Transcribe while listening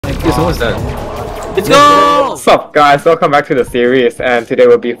It's almost done. Let's go! What's up, guys? Welcome back to the series, and today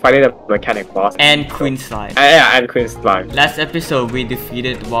we'll be fighting the mechanic boss. And Queen Slime. Yeah, and Queen Slime. Last episode we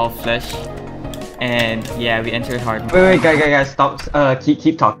defeated Wall Flesh. And yeah, we entered Hardmode. Wait, guys, stop.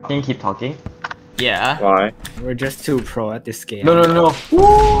 Keep talking. Yeah. Why? We're just too pro at this game. No.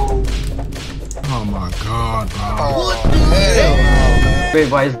 Oh my god, bro. What the hell? Wait,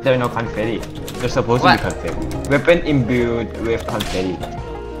 why is there no confetti? There's supposed to be confetti. Weapon imbued with confetti.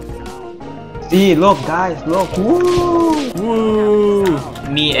 See, look, guys, look. Woo! Woo!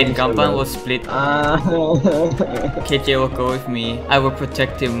 Me and Gampan will split. KJ will go with me. I will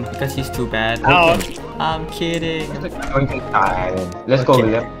protect him because he's too bad. I'm kidding. Let's go,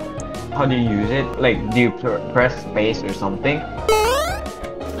 William. How do you use it? Like, do you press space or something?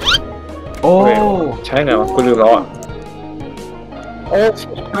 Oh! China, good lord.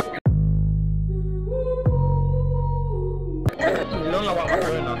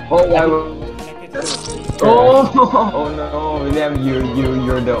 Oh no, William,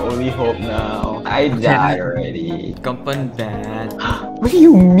 you're the only hope now. I died already. Gampan bad. What do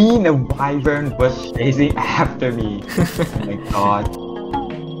you mean a wyvern was chasing after me? Oh my god.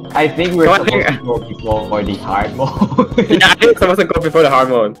 I think we're supposed to go before the hard mode. Yeah, I think it's supposed to go before the hard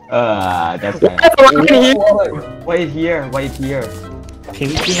mode. That's right. Wait here.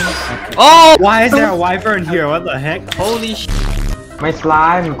 Pinking? Oh! Why is there a wyvern here? What the heck? Holy sh! My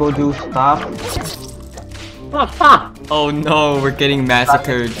slime, go do stuff. Oh no, we're getting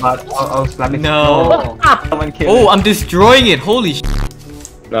massacred. I'll slap it. No. Someone kill Oh, it. I'm destroying it. Holy sh!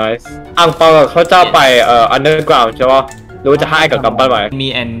 Nice. อังเปาเขาจะไปunderground ใช่ปะหรือว่าจะให้กับกัมปั้นไป Me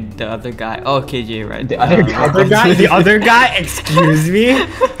and the other guy. Oh, KJ, right? The other guy. The other guy? Excuse me?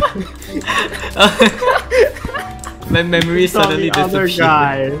 My memory suddenly the other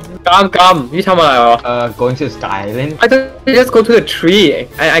disappeared. guy. กัมนี่ทำอะไรวะ Going to Sky Island. I thought you just go to the tree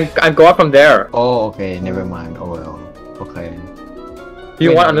and go up from there. Oh, okay, never mind. Oh well. Okay. Do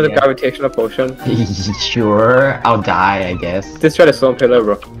you want another gravitational potion? Sure, I'll die, I guess. Destroy the stone pillar,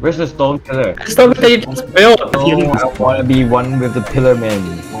 bro. Where's the stone pillar? The stone pillar you just built. Oh, I wanna be one with the pillar man.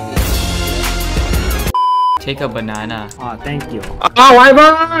 Take a banana. Oh, thank you. Oh,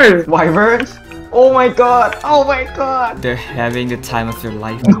 wyvern! Wyverns? Oh my god! Oh my god! They're having the time of their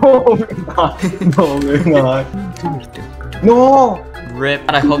life. No, we're not. No, we're not. No! Rip.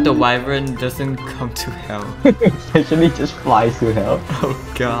 I hope the wyvern doesn't come to hell. Actually, just flies to hell. Oh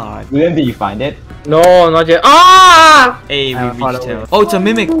god. William, did you find it? No, not yet. Ah! Hey, we I thought reached it hell. Oh, it's a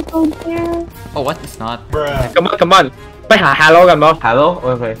mimic. Oh, what? It's not. Come on. ไปหา Hello กันบ่ Hello?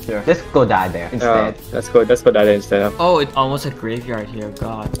 Okay, sure. Let's go die there instead. Let's go that instead. Oh, it's almost a graveyard here.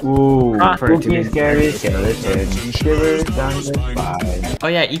 God. Ooh, spooky, scary skeleton. Shivers down the spine. Oh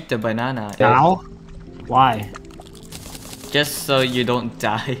yeah, eat the banana. Now? Why? Just so you don't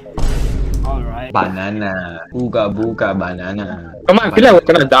die. Alright. Banana. Ooga booga banana. Come on, I feel like we're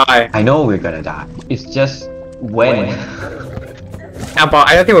gonna die. I know we're gonna die. It's just when. But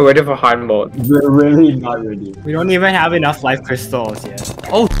I don't think we're ready for hard mode. We're really not ready. We don't even have enough life crystals yet.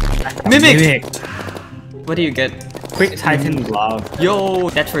 Oh, mimic. Mimic. What do you get? Quick Titan glove. Yo,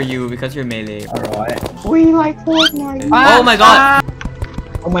 that's for you because you're melee. Alright. We like Fortnite. Oh my god.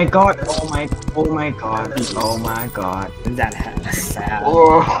 Oh my god. Oh my god. Oh my god. That sad.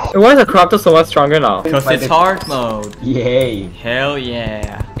 Oh. Why is the crafter so much stronger now? Because it's hard mode. Yay. Hell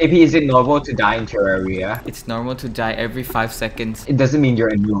yeah. AP, is it normal to die in Terraria? It's normal to die every 5 seconds. It doesn't mean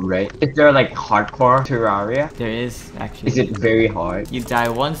you're a noob, right? Is there like hardcore Terraria? There is actually. Is it very hard? You die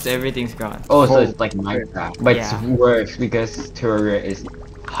once, everything's gone. Oh, so it's like Minecraft. But Yeah. it's worse because Terraria is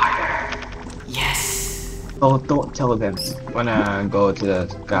harder. Yes. Oh, don't tell them. Wanna go to the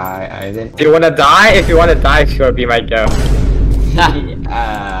Sky Island? Do you wanna die? If you wanna die, sure, be my guest.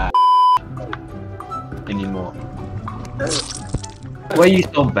 Anymore. Why are you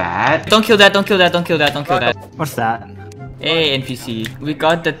so bad? Don't kill that, don't kill that, don't kill that, don't kill that. What's that? Hey, NPC. We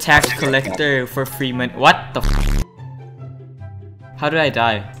got the tax collector for free money. What the f? How did I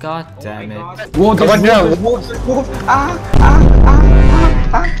die? God damn it. Whoa, Come on, no.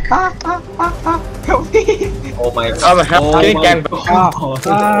 Help me! Oh my god. I'm helping gang.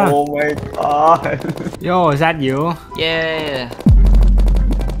 Oh my god. Yo, is that you? Yeah.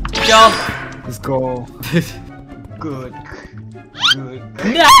 Jump. Let's go. Good.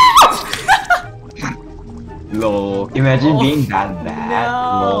 No! Low. Imagine being that bad.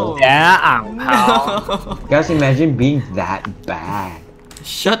 No. Yeah, No. Guys, imagine being that bad.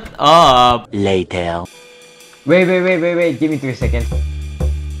 Shut up. Later. Wait. Give me 3 seconds.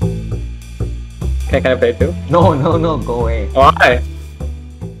 Can I play too? No. Go away. Why?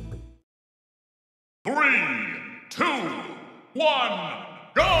 3, 2, 1,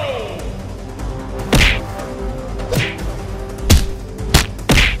 go!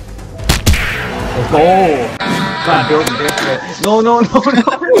 Go! God, build this. No.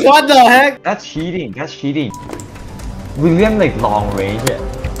 What the heck? That's cheating. That's cheating. William like long range.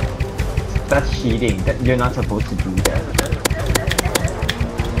 That's cheating. That you're not supposed to do that.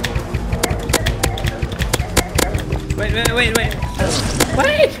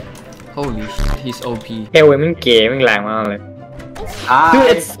 Wait! Holy shit, he's OP. เฮลเว้ยมันเก๋มันแรงมากเลย Dude,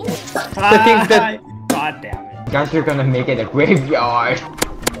 it's the things that God damn it. Guys, you're gonna make it a graveyard.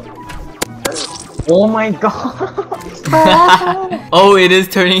 Oh my god. Oh, it is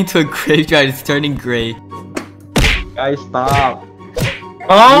turning into a graveyard. It's turning gray. Guys, stop.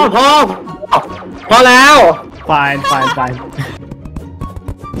 พอแล้ว Fine.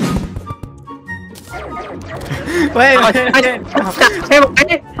 Wait. ใช่ไหม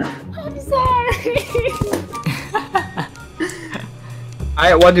I'm sorry.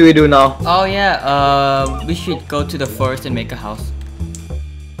 What do we do now? Oh yeah, we should go to the forest and make a house.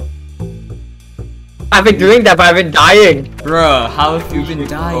 I've been doing that, but I've been dying. Bruh, how have you been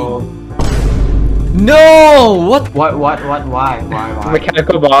dying? No! What? Why?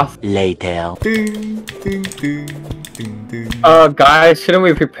 Mechanical boss. Later. Guys, shouldn't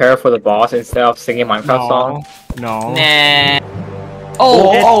we prepare for the boss instead of singing Minecraft song? No. Nah. Oh,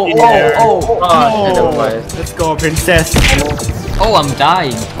 Let's go, princess. Oh, I'm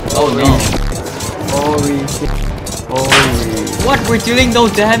dying. Oh no. Holy shit. What? We're dealing no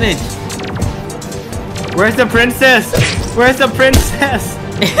damage. Where's the princess?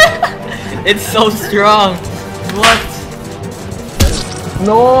 It's so strong. What?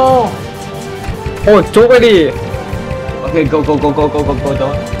 No. Oh, จุ๊บไปดิ Okay, go. Don't. Go.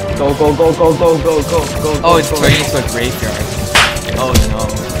 Oh, it's turning into a graveyard. Oh no.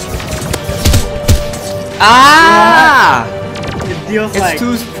 Ah! It feels It's like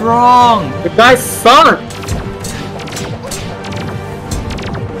too strong. You guys suck.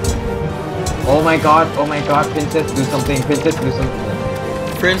 Oh my god. Princess, do something.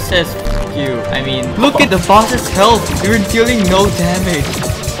 Princess, f you. I mean, look at the boss's health. You're dealing no damage.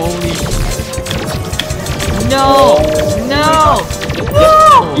 Holy. No!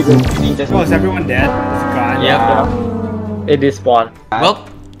 oh, is everyone dead? It's gone. Yep. It is spawn. Well,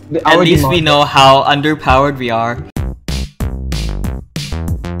 at least we know how underpowered we are.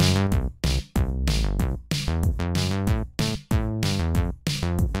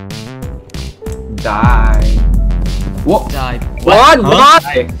 Die. What? Died. What? Huh?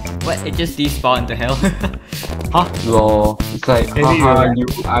 What? What? It just despawned the hell. Lol. It's like, Maybe haha,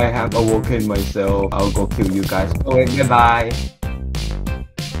 you're- I have awoken myself. I'll go kill you guys. Okay, goodbye.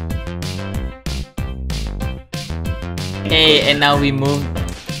 Hey, and now we move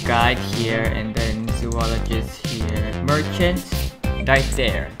guide here and then zoologist here. Merchant right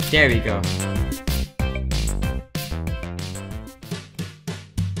there. There we go.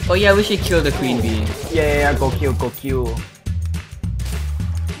 Oh yeah, we should kill the queen bee. Yeah, go kill.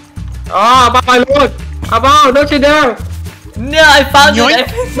 Bye, look. About, don't you dare. No, I found it!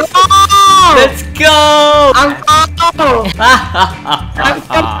 Let's go!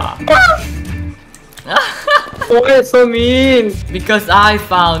 Oh, it's so mean. Because I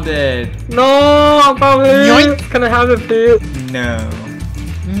found it. No, please. Can I have it, please? No.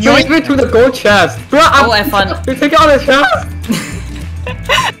 Take me to the gold chest. Bro, Oh, I found. You take it out of the chest.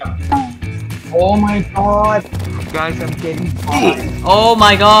 Oh my god. Guys, I'm getting hot. Oh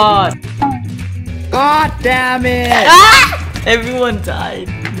my god! God damn it! Ah! Everyone died.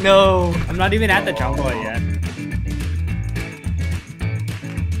 No. I'm not even at the jungle yet.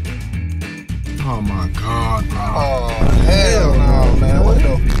 Oh my god, bro. Oh, hell no, man. What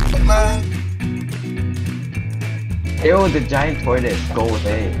the fuck, man? Ew, the giant tortoise. Go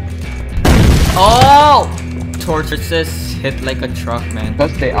away. Oh! Tortoises hit like a truck, man.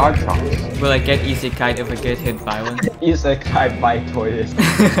 Because they are trucks. Will I get easy kite if I get hit by one? Use a kite by tortoise.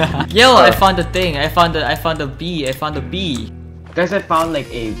 Yo, I found the thing. I found the bee. I found the bee. Guys, I found like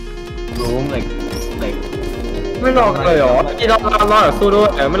a room, like ไม่รอกันเลยเหรอที่เราสู้ด้วย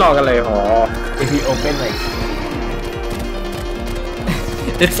ไม่รอกันเลยเหรอ if you open like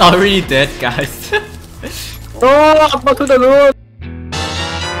It's already dead, guys. No, go to the room.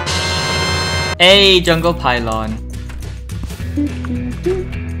 Hey, jungle pylon.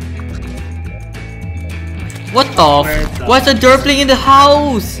 What the f? What's a derpling in the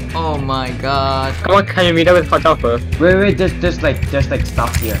house? Oh my god. Come on, can you meet up with Hot first? wait, just like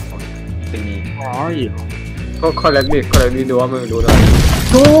stuff here. Thingy. Where are you? Go collect me ดูว่ามึงดูได้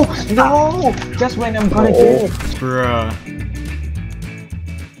No, just when I'm gonna get it. Bruh.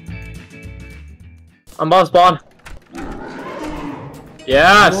 I'm about to spawn.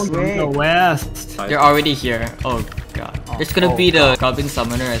 Yes. The west. They're already here. Oh god. There's gonna be the goblin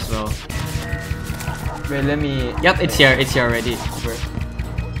summoner as well. Wait, let me. Yep, it's here. It's here already.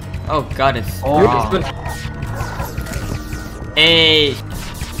 Oh god, it's. Oh. Wow. Hey,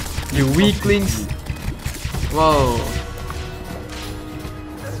 you weaklings. Whoa.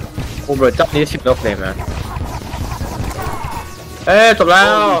 Oh bro จับนี้10 no flame man เอ้ยจบแล้ว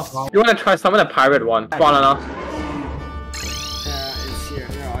You wanna try some of the pirate one ฟอนแล้วเนาะ It's here.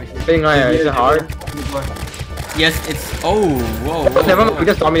 They're all here. เป็นไงอ่ะ Is it hard? Yes, it's. Oh, whoa. Never mind, we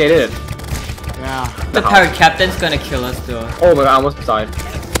just dominated it. Yeah. The pirate captain's gonna kill us though. Oh my god, I almost died.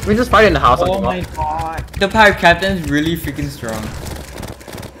 We just fight in the house. Oh my god. The pirate captain's really freaking strong.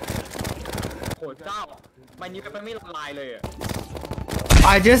 โอ้เจ้ามันยิงไปไม่ละลายเลยอ่ะ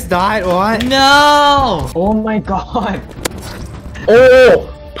I just died. What? No! Oh my god. Oh,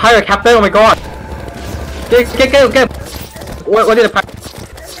 pirate captain! Oh my god! Get! What did the pirate?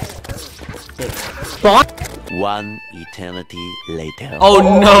 What? One eternity later. Oh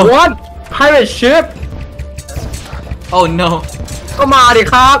no! What? Pirate ship? Oh no! ก็มาดิ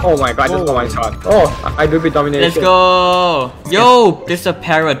ครับ Oh my god, just got one shot. Oh, I do be dominated. Let's go! Yo, there's a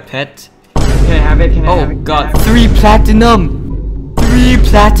parrot pet. Can I have it? Can I Oh have it? god, 3 platinum! 3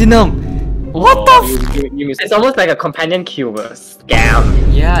 platinum! What the f? It's almost like a companion cube scam.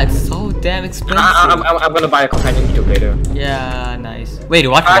 Yeah, it's so damn expensive. I'm gonna buy a companion cube later. Yeah, nice. Wait,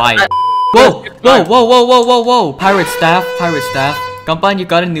 what? I- Why? I- Whoa! Pirate staff. Kampan, you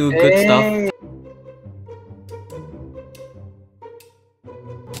got a new good stuff. Hey.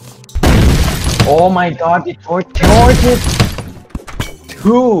 Oh my god, the tortoise!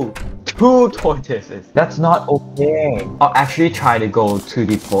 Two tortoises. That's not okay. I'll actually try to go to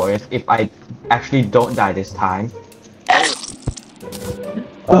the forest if I actually don't die this time.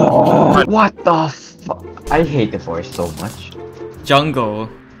 Oh, what the fuck? I hate the forest so much. Jungle.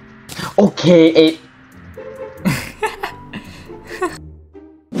 Okay, it.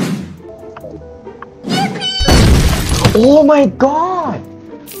 Oh my god!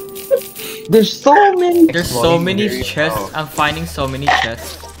 There's so many. There's so many chests. I'm finding so many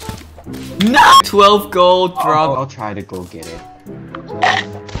chests. No! 12 gold drop. I'll try to go get it.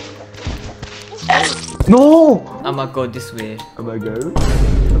 No! I'ma go this way. I'ma go.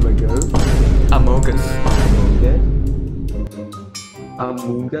 Among Us.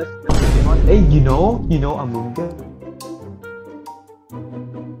 Among Us. Hey, you know Among Us.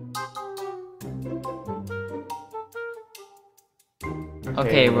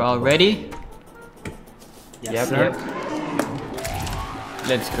 Okay, we're all ready. Yes, Yep.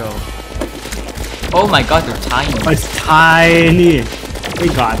 Let's go. Oh my god, they're tiny. Oh, it's tiny. We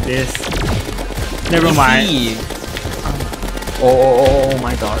got this. Never mind. Easy. Oh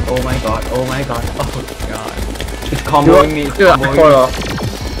my god. Oh god. It's comboing me. It's comboing me.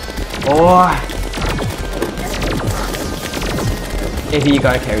 Oh. Hey, you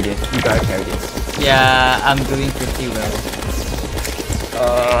gotta carry this. Yeah, I'm doing pretty well.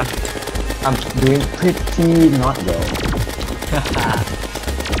 I'm doing pretty not well.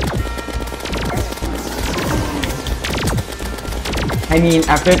 I mean,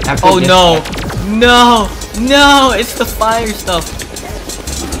 after Oh this, no! No! It's the fire stuff.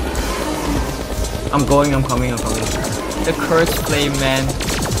 I'm coming. The cursed flame man.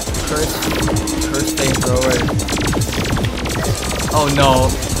 Cursed flamethrower. Oh no!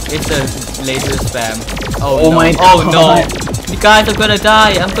 It's a laser spam. Oh no. my Oh god. no! You guys, I'm gonna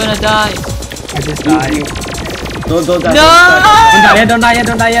die! I just died. Don't die. No!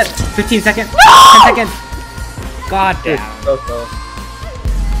 Don't die yet. 15 seconds. 10 seconds. God damn. So.